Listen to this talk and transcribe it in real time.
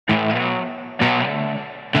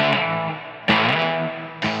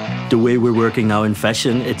The way we're working now in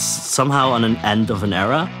fashion, it's somehow on an end of an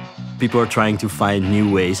era. People are trying to find new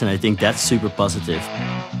ways, and I think that's super positive.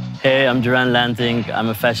 Hey, I'm Duran Lantink. I'm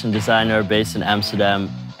a fashion designer based in Amsterdam.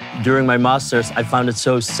 During my master's, I found it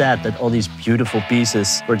so sad that all these beautiful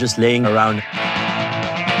pieces were just laying around.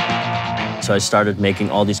 So I started making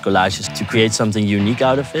all these collages to create something unique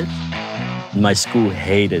out of it. My school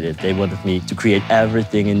hated it. They wanted me to create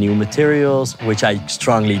everything in new materials, which I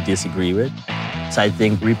strongly disagree with. So I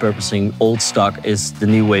think repurposing old stock is the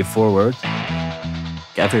new way forward.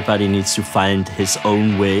 Everybody needs to find his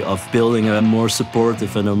own way of building a more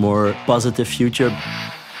supportive and a more positive future.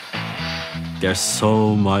 There's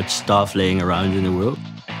so much stuff laying around in the world,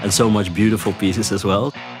 and so much beautiful pieces as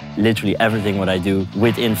well. Literally everything what I do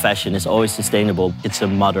within fashion is always sustainable. It's a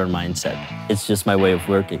modern mindset. It's just my way of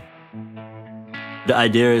working. The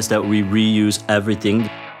idea is that we reuse everything,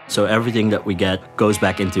 so everything that we get goes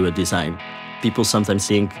back into a design. People sometimes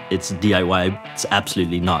think it's DIY. It's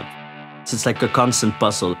absolutely not. It's like a constant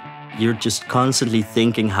puzzle. You're just constantly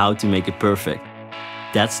thinking how to make it perfect.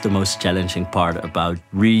 That's the most challenging part about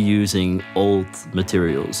reusing old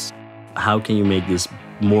materials. How can you make this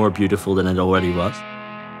more beautiful than it already was?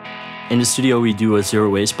 In the studio, we do a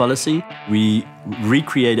zero waste policy. We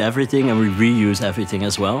recreate everything and we reuse everything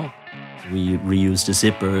as well. We reuse the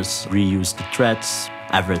zippers, reuse the threads,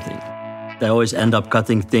 everything. I always end up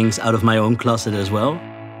cutting things out of my own closet as well.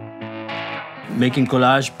 Making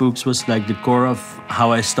collage books was like the core of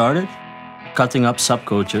how I started. Cutting up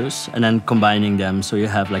subcultures and then combining them. So you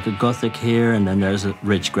have like a gothic here, and then there's a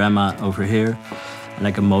rich grandma over here, and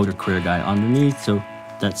like a motor queer guy underneath. So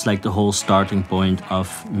that's like the whole starting point of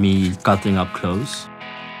me cutting up clothes.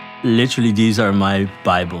 Literally, these are my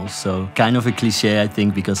Bibles. So kind of a cliche, I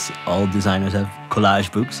think, because all designers have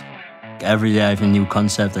collage books. Every day I have a new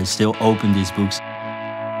concept, I still open these books.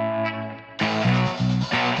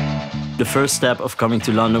 The first step of coming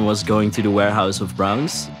to London was going to the warehouse of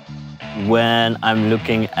Browns. When I'm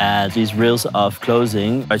looking at these reels of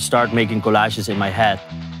clothing, I start making collages in my head.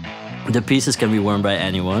 The pieces can be worn by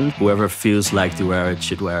anyone. Whoever feels like to wear it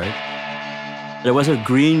should wear it. There was a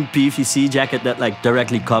green PVC jacket that like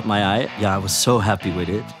directly caught my eye. Yeah, I was so happy with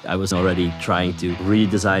it. I was already trying to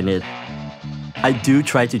redesign it. I do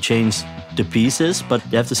try to change the pieces, but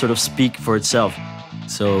they have to sort of speak for itself.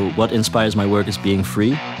 So what inspires my work is being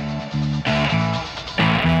free.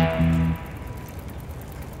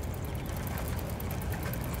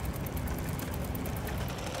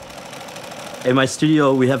 In my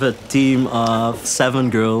studio, we have a team of 7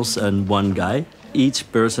 girls and 1 guy.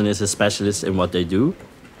 Each person is a specialist in what they do.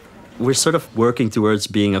 We're sort of working towards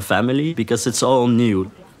being a family because it's all new.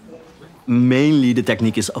 Mainly the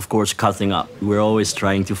technique is, of course, cutting up. We're always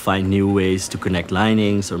trying to find new ways to connect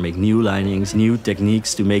linings or make new linings, new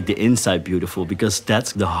techniques to make the inside beautiful, because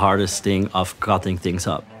that's the hardest thing of cutting things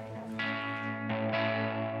up.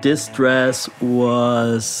 This dress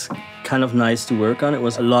was kind of nice to work on. It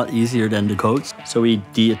was a lot easier than the coats. So we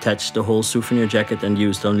detached the whole souvenir jacket and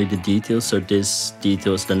used only the details. So this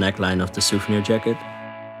details the neckline of the souvenir jacket.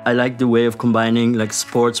 I like the way of combining like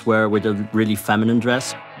sportswear with a really feminine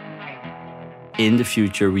dress. In the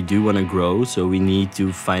future, we do want to grow, so we need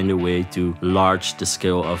to find a way to enlarge the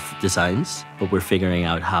scale of designs, but we're figuring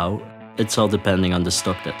out how. It's all depending on the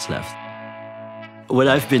stock that's left. What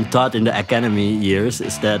I've been taught in the academy years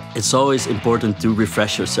is that it's always important to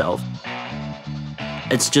refresh yourself.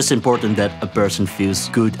 It's just important that a person feels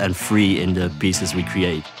good and free in the pieces we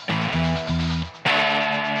create.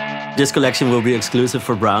 This collection will be exclusive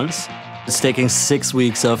for Browns. It's taking 6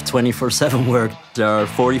 weeks of 24/7 work. There are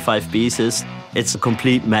 45 pieces. It's a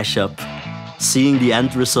complete mashup. Seeing the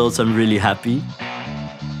end results, I'm really happy.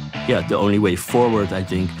 Yeah, the only way forward, I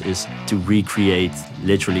think, is to recreate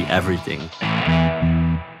literally everything.